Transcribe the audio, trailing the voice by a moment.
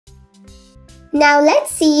Now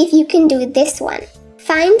let's see if you can do this one.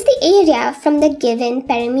 Find the area from the given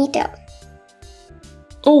perimeter.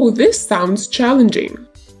 Oh, this sounds challenging.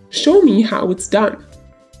 Show me how it's done.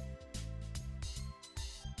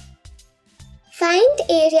 Find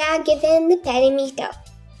area given the perimeter.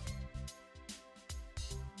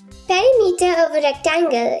 Perimeter of a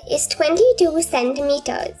rectangle is 22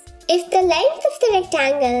 centimeters. If the length of the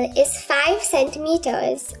rectangle is 5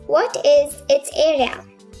 centimeters, what is its area?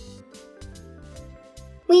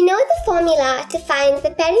 We know the formula to find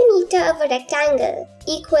the perimeter of a rectangle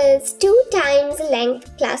equals 2 times length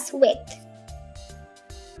plus width.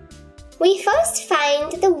 We first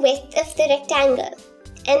find the width of the rectangle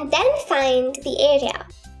and then find the area.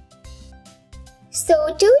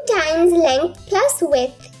 So 2 times length plus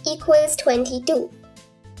width equals 22.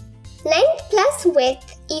 Length plus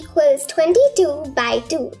width equals 22 by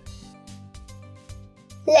 2.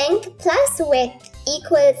 Length plus width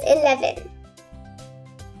equals 11.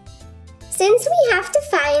 Since we have to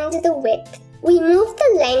find the width, we move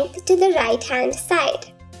the length to the right-hand side.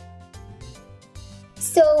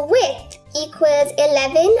 So width equals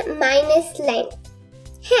 11 minus length.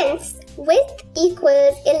 Hence, width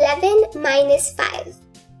equals 11 minus 5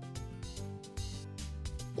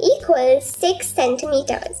 equals 6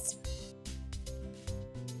 centimeters.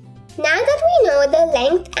 Now that we know the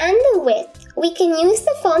length and the width, we can use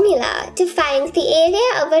the formula to find the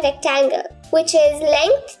area of a rectangle, which is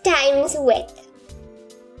length times width.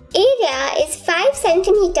 Area is 5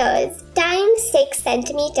 centimeters times 6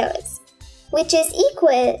 centimeters, which is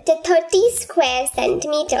equal to 30 square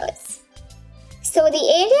centimeters. So the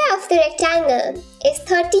area of the rectangle is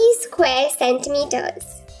 30 square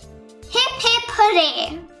centimeters. Hip hip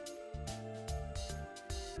hooray!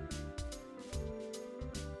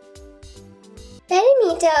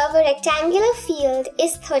 Perimeter of a rectangular field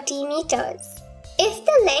is 30 meters. If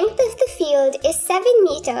the length of the field is 7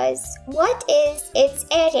 meters, what is its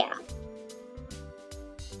area?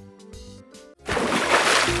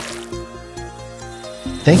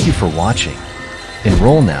 Thank you for watching.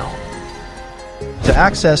 Enroll now. To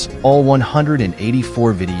access all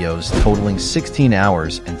 184 videos totaling 16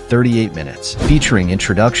 hours and 38 minutes, featuring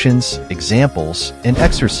introductions, examples, and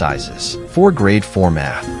exercises for grade 4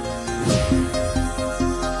 math.